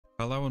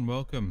Hello and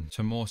welcome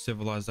to more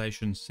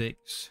Civilization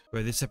 6,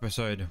 where this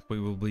episode we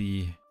will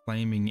be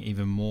claiming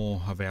even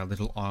more of our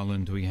little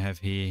island we have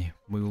here.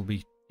 We will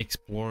be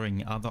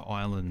exploring other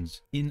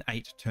islands in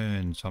 8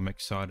 turns. I'm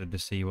excited to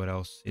see what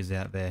else is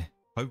out there.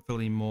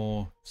 Hopefully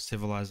more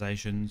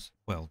civilizations.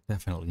 Well,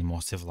 definitely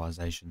more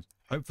civilizations.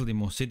 Hopefully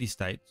more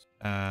city-states.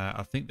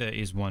 I think there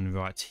is one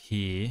right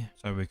here,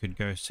 so we could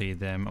go see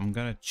them. I'm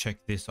going to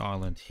check this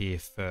island here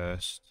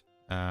first.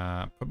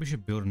 Probably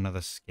should build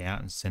another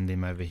scout and send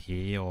him over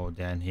here or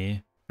down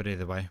here. But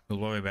either way, we'll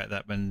worry about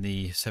that when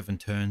the 7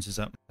 turns is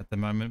up. At the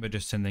moment, we're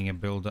just sending a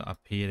builder up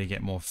here to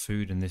get more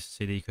food in this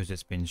city because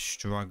it's been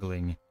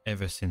struggling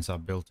ever since I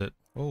built it.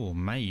 Oh,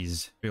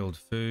 maize. Build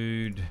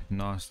food.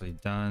 Nicely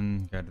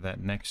done. Go to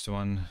that next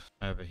one.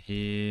 Over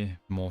here.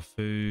 More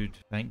food.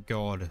 Thank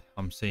God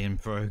I'm seeing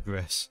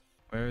progress.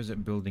 Where is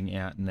it building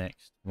out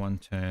next? 1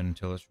 turn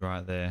until it's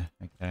right there.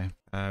 Okay.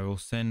 We'll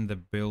send the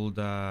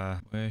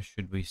builder. Where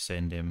should we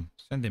send him?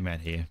 Send him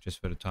out here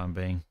just for the time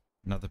being.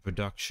 Another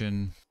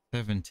production.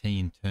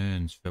 17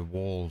 turns for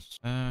walls.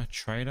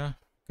 Trader.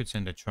 Could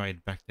send a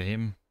trade back to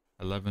him.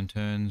 11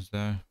 turns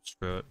though.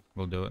 Screw it.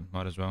 We'll do it.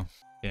 Might as well.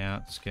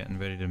 Scouts getting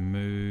ready to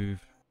move.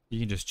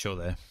 You can just chill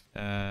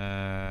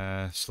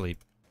there. Sleep.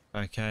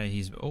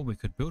 Okay. Oh, we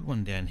could build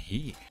one down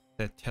here.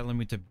 They're telling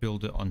me to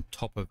build it on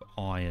top of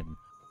iron.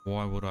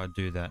 Why would I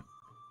do that?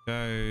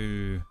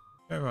 Go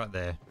right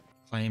there.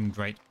 Claim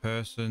great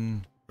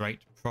person, great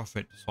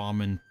prophet,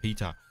 Simon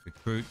Peter.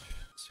 Recruit,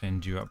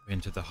 send you up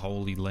into the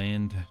Holy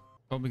Land.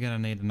 Probably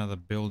going to need another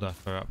builder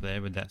for up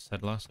there with that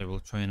settler, so we'll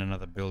train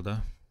another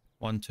builder.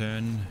 1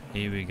 turn,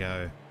 here we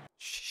go.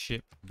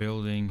 Ship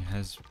building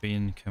has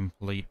been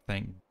complete,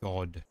 thank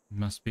God.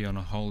 Must be on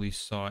a holy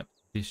site,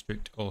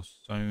 district or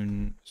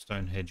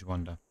Stonehenge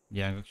wonder.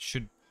 Yeah, I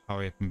should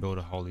hurry up and build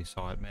a holy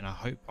site, man.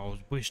 I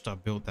wished I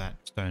built that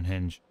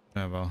Stonehenge.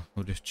 Oh well,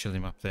 we'll just chill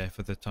him up there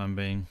for the time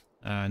being.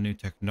 New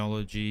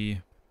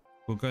technology.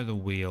 We'll go the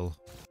wheel.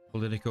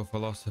 Political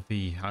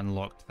philosophy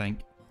unlocked, thank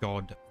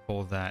God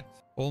for that.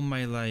 All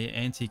melee,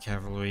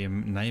 anti-cavalry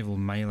and naval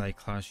melee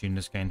class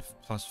units gain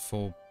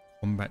 +4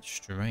 combat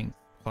strength,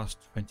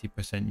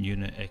 +20%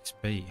 unit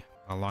XP.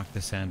 I like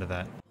the sound of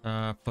that.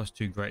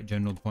 +2 great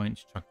general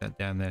points. Chuck that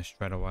down there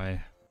straight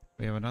away.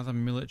 We have another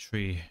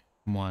military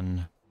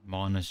one.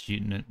 Minus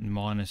unit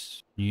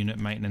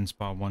maintenance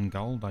by 1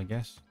 gold, I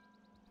guess.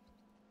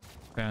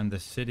 Found the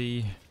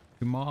city.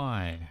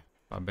 Kumai.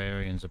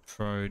 Barbarians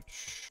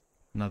approach.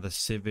 Another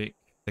civic.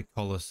 The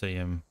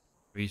Colosseum.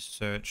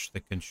 Research the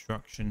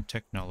construction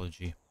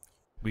technology.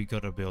 We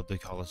gotta build the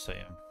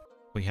Colosseum.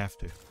 We have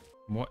to.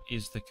 What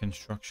is the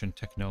construction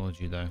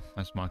technology though?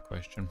 That's my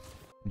question.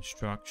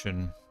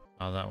 Construction.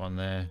 Oh, that one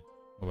there.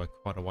 Oh, we're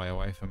quite a way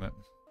away from it.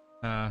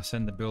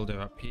 Send the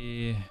builder up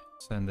here.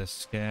 Send the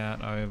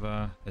scout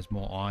over. There's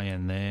more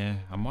iron there.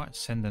 I might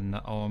send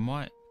I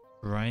might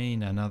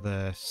brain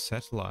another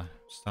settler.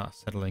 Start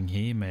settling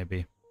here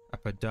maybe.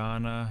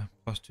 Apadana.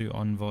 +2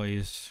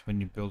 envoys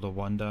when you build a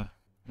wonder.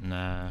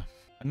 Nah.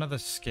 Another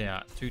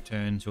scout. 2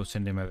 turns. We'll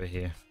send him over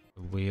here.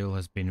 The wheel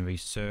has been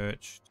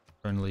researched.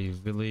 Friendly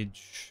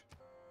village.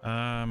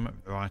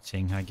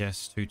 Writing, I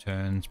guess. 2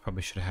 turns.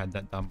 Probably should have had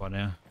that done by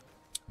now.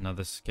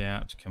 Another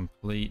scout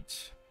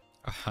complete.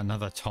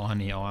 Another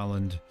tiny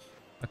island.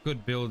 I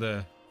could build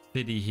a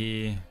city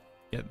here,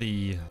 get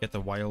the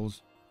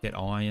whales, get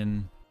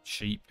iron,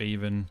 sheep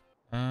even.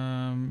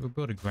 We'll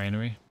build a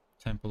granary.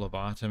 Temple of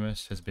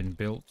Artemis has been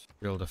built.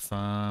 Build a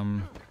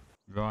farm.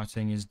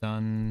 Writing is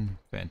done.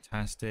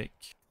 Fantastic.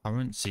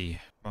 Currency.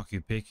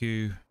 Machu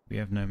Picchu. We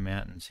have no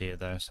mountains here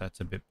though, so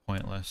that's a bit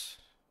pointless.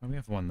 Oh, we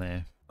have one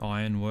there.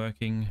 Iron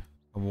working.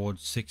 Award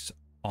 6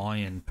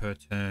 iron per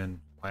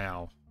turn.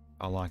 Wow.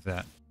 I like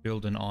that.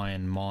 Build an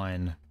iron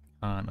mine.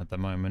 Can't at the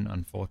moment,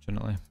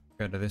 unfortunately.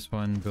 Go to this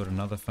one, build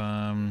another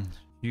farm.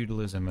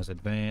 Feudalism has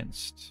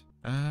advanced.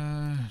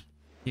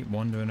 Keep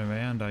wandering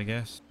around, I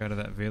guess. Go to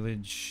that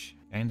village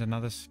and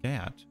another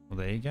scout. Well,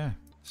 there you go.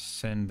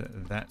 Send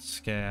that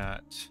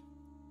scout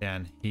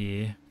down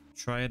here.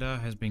 Trader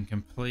has been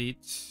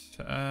complete.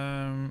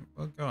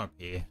 We'll go up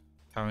here.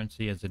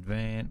 Currency has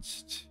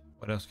advanced.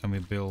 What else can we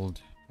build?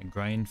 A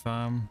grain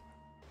farm.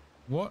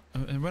 What?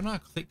 When I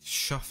clicked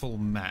shuffle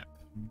map,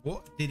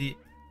 what did it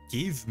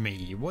give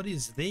me? What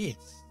is this?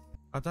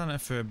 I've done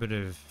it for a bit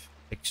of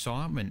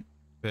excitement,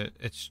 but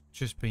it's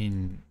just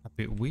been a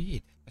bit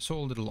weird. It's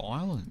all little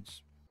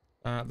islands.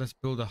 Let's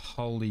build a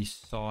holy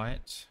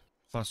site.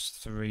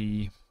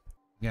 +3.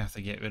 We have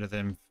to get rid of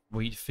them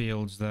wheat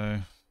fields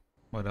though.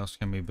 What else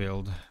can we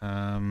build?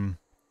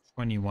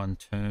 21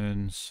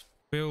 turns.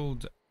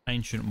 Build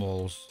ancient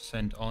walls.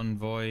 Send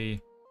envoy.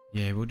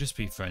 Yeah, we'll just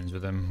be friends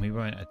with them. We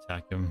won't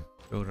attack them.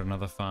 Build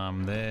another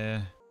farm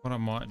there. What I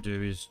might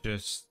do is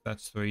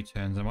that's 3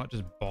 turns. I might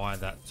just buy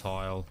that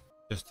tile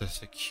just to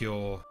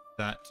secure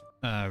that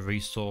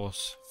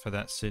resource for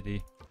that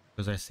city,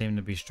 because they seem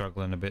to be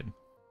struggling a bit.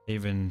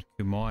 Even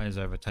Kumai has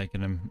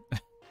overtaken them.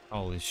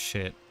 Holy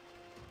shit.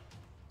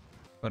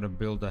 Got a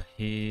builder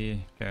here.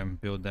 Go and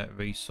build that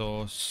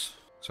resource.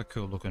 It's a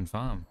cool looking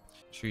farm.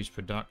 Choose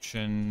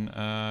production.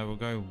 We'll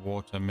go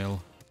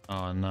watermill.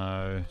 Oh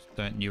no,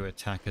 don't you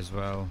attack as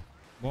well.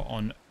 What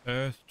on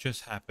earth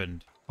just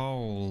happened?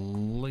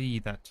 Holy,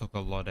 that took a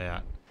lot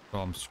out. Oh,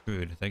 I'm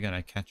screwed. They're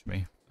gonna catch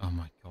me. Oh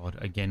my god,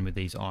 again with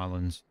these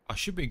islands. I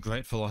should be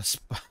grateful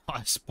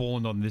I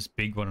spawned on this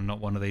big one and not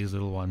one of these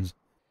little ones.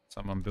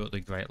 Someone built a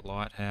great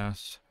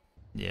lighthouse.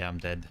 Yeah, I'm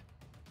dead.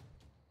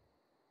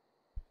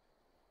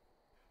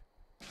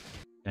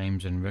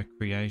 Games and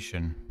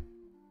recreation.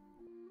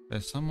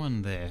 There's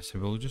someone there, so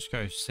we'll just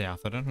go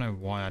south. I don't know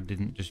why I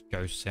didn't just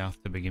go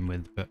south to begin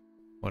with, but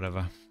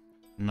whatever.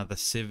 Another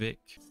civic.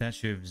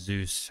 Statue of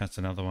Zeus, that's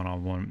another one I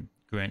want.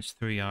 Grants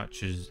 3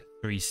 archers,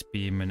 3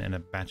 spearmen, and a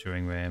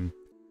battering ram.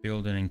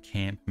 Build an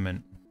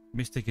encampment.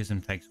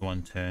 Mysticism takes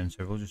 1 turn,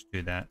 so we'll just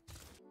do that.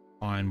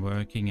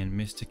 Ironworking and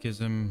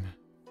mysticism,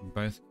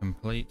 both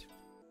complete.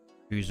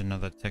 Use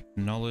another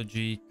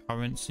technology.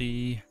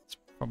 Currency, it's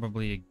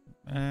probably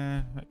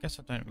I guess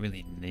I don't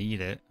really need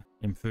it.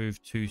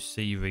 Improve 2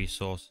 sea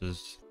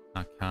resources.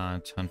 I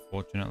can't,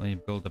 unfortunately.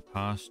 Build a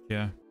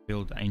pasture.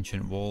 Build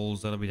ancient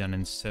walls. That'll be done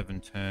in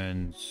 7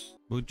 turns.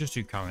 We'll just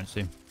do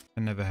currency.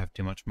 I never have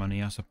too much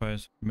money, I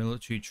suppose.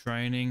 Military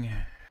training.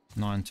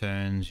 9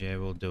 turns. Yeah,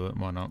 we'll do it.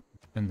 Why not?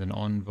 Send an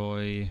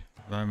envoy.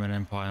 Roman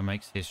Empire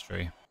makes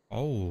history.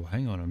 Oh,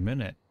 hang on a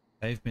minute.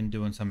 They've been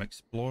doing some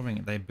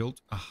exploring. They built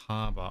a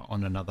harbour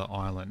on another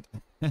island.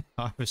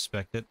 I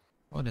respect it.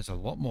 Oh, there's a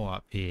lot more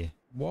up here.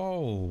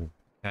 Whoa.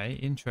 Okay,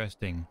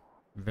 interesting.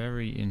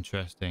 Very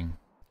interesting.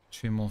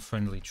 2 more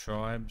friendly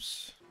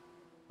tribes.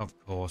 Of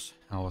course,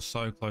 I was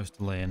so close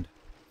to land.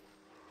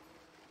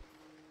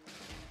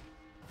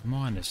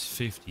 Minus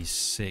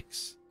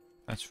 56.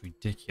 That's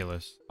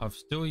ridiculous. I've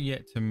still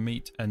yet to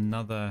meet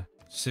another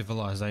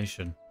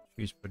civilization.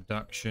 Choose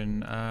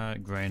production,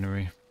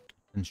 granary.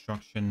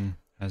 Construction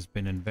has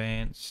been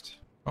advanced.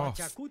 Oh,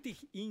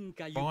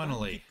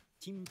 finally.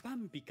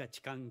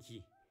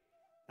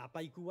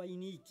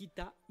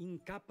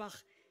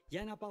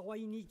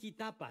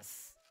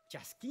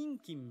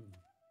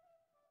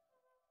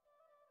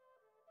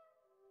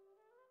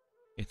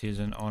 It is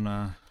an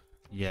honor.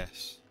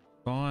 Yes.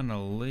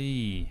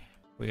 Finally,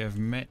 we have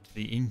met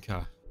the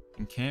Inca.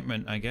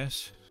 Encampment, I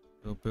guess.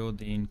 We'll build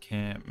the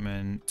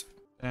encampment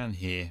down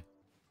here.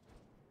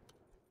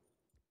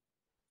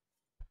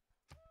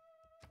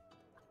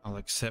 I'll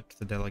accept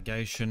the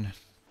delegation.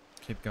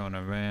 Keep going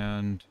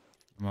around.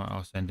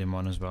 I'll send him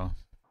on as well.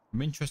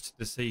 I'm interested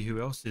to see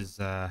who else is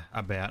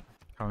about.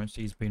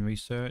 Currency's been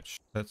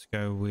researched. Let's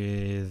go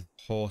with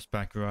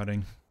horseback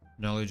riding.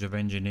 Knowledge of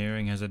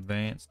engineering has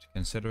advanced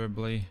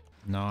considerably.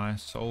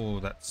 Nice.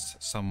 Oh, that's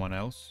someone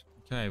else.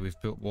 Okay, we've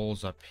built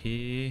walls up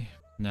here.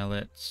 Now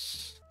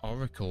let's...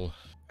 Oracle.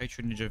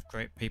 Patronage of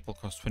great people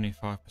costs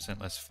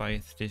 25% less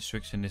faith.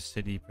 Districts in this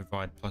city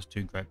provide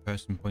 +2 great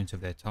person points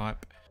of their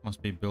type.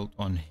 Must be built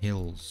on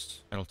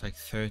hills. That'll take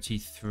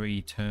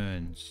 33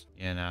 turns.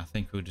 Yeah, no, I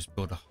think we'll just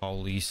build a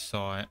holy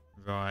site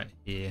right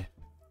here.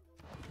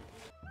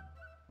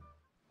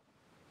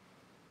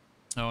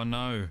 Oh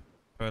no.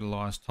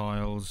 Fertilized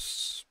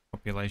tiles.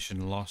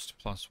 Population lost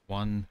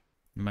 +1.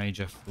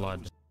 Major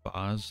flood.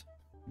 Bars.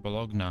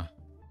 Bologna.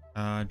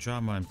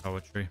 Drama and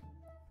poetry.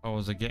 Oh,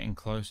 is it getting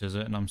close, is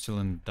it? And I'm still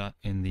in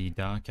the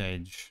Dark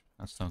Age.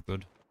 That's not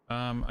good.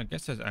 I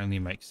guess it only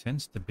makes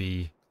sense to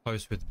be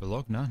close with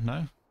Bologna,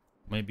 no?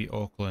 Maybe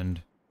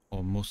Auckland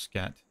or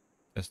Muscat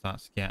to start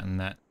scouting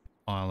that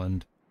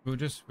island.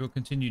 We'll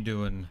continue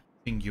doing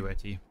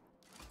Tinguetti.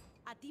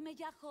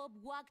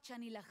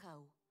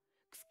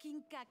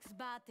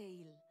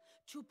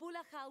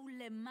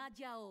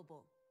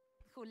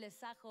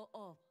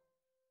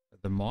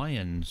 The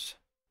Mayans.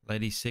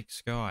 Lady Six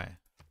Sky.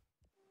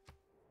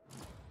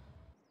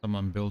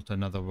 Someone built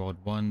another world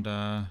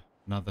wonder.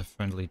 Another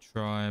friendly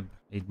tribe.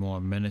 Need more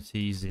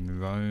amenities in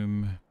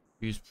Rome.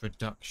 Use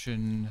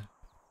production.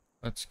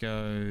 Let's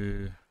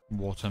go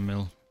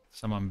watermill.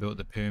 Someone built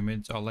the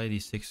pyramids. Oh, Lady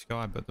Six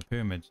Sky built the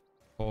pyramids.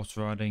 Horse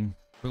riding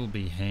will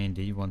be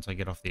handy once I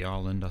get off the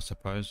island, I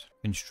suppose.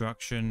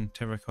 Construction.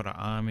 Terracotta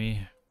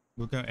army.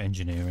 We'll go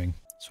engineering.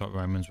 That's what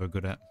Romans were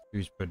good at.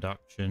 Use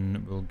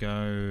production. We'll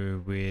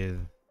go with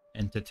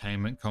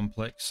entertainment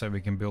complex so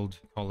we can build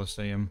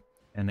Colosseum.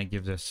 And it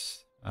gives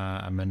us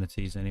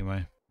amenities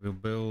anyway. We'll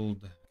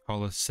build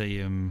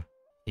Colosseum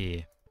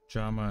here.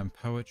 Drama and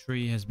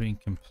poetry has been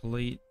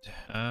complete.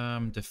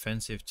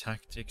 Defensive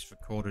tactics,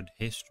 recorded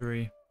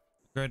history.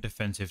 Go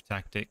defensive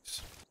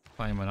tactics.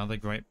 Claim another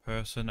great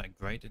person, a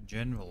great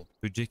general.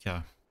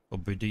 Boudica or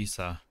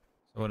Boudicca.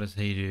 So what does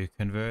he do?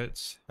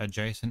 Converts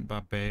adjacent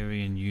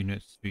barbarian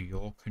units to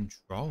your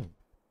control.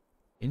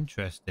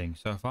 Interesting.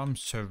 So if I'm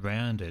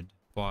surrounded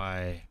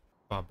by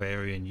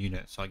barbarian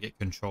units, I get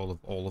control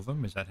of all of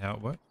them. Is that how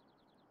it works?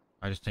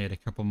 I just need a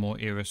couple more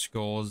era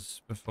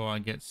scores before I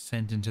get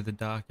sent into the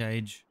Dark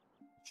Age.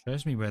 It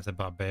shows me where the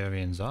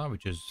barbarians are,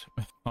 which is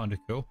kind of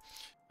cool.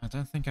 I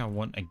don't think I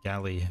want a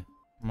galley.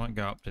 I might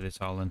go up to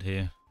this island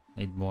here.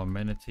 Need more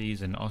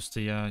amenities in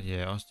Ostia.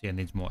 Yeah, Ostia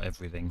needs more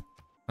everything.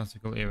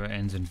 Classical era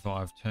ends in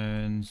 5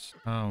 turns.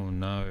 Oh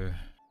no.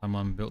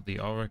 Someone built the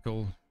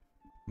Oracle.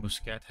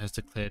 Muscat has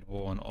declared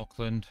war on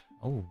Auckland.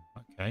 Oh,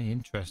 okay,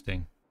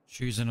 interesting.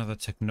 Choose another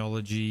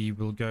technology.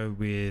 We'll go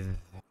with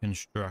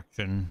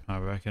construction, I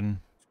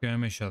reckon.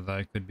 Skirmisher,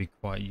 though, could be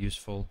quite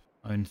useful.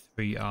 Own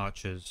 3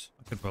 archers.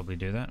 I could probably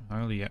do that.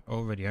 I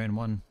already own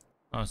 1.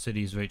 Our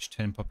city's reached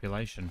 10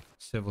 population.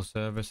 Civil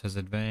service has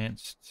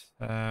advanced.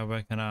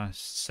 Where can I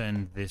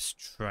send this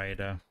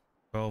trader?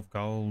 12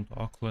 gold,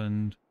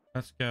 Auckland.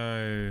 Let's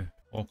go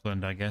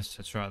Auckland, I guess.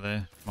 It's right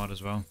there. Might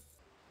as well.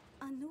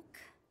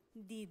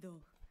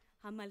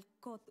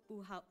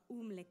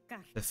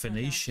 The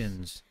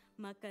Phoenicians.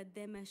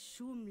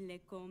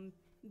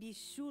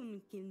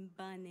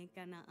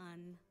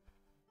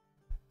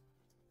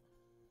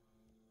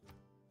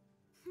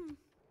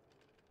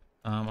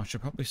 I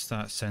should probably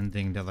start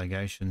sending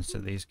delegations to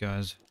these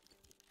guys.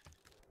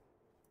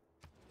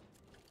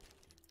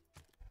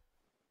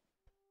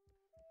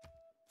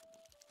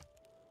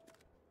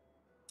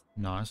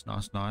 Nice,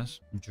 nice, nice.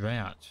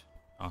 Drought.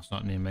 Oh, it's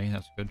not near me.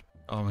 That's good.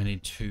 Oh, we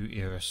need 2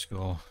 era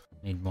score.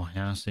 Need more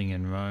housing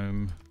in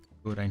Rome.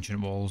 Good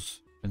ancient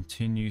walls.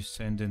 Continue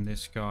sending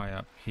this guy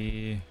up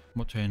here.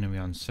 What turn are we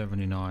on?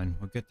 79.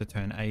 We'll get to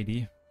turn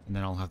 80, and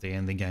then I'll have to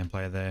end the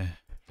gameplay there.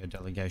 Your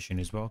delegation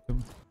is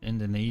welcome.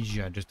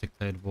 Indonesia just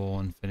declared war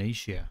on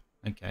Phoenicia.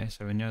 Okay,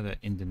 so we know that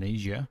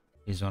Indonesia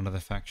is one of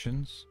the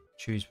factions.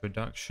 Choose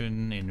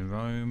production in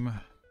Rome.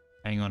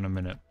 Hang on a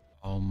minute.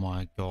 Oh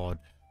my god.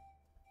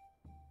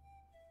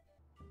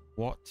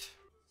 What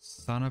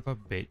son of a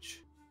bitch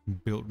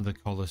built the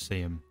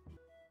Colosseum?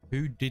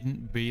 Who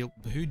didn't build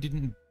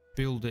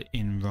it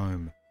in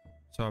Rome?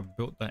 So I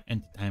built that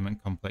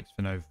entertainment complex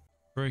for no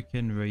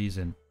freaking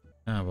reason.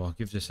 Oh well,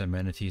 gives us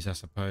amenities, I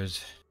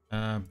suppose.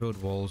 Build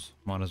walls,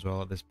 might as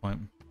well at this point.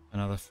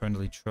 Another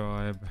friendly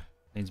tribe.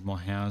 Needs more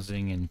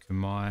housing in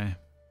Kumai.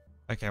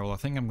 Okay, well I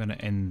think I'm going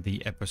to end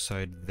the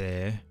episode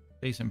there.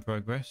 Decent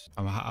progress.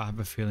 I have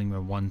a feeling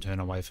we're 1 turn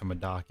away from a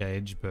dark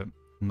age, but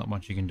not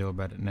much you can do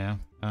about it now.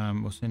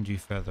 We'll send you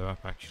further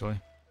up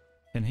actually.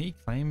 Can he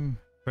claim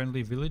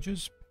friendly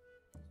villages?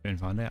 Soon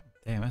find out.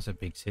 Damn, that's a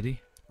big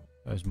city.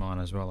 Those mine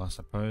as well, I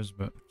suppose,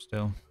 but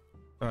still.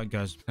 Alright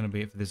guys, that's going to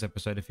be it for this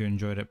episode. If you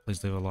enjoyed it,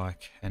 please leave a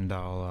like, and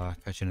I'll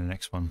catch you in the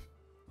next one.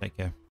 Take care.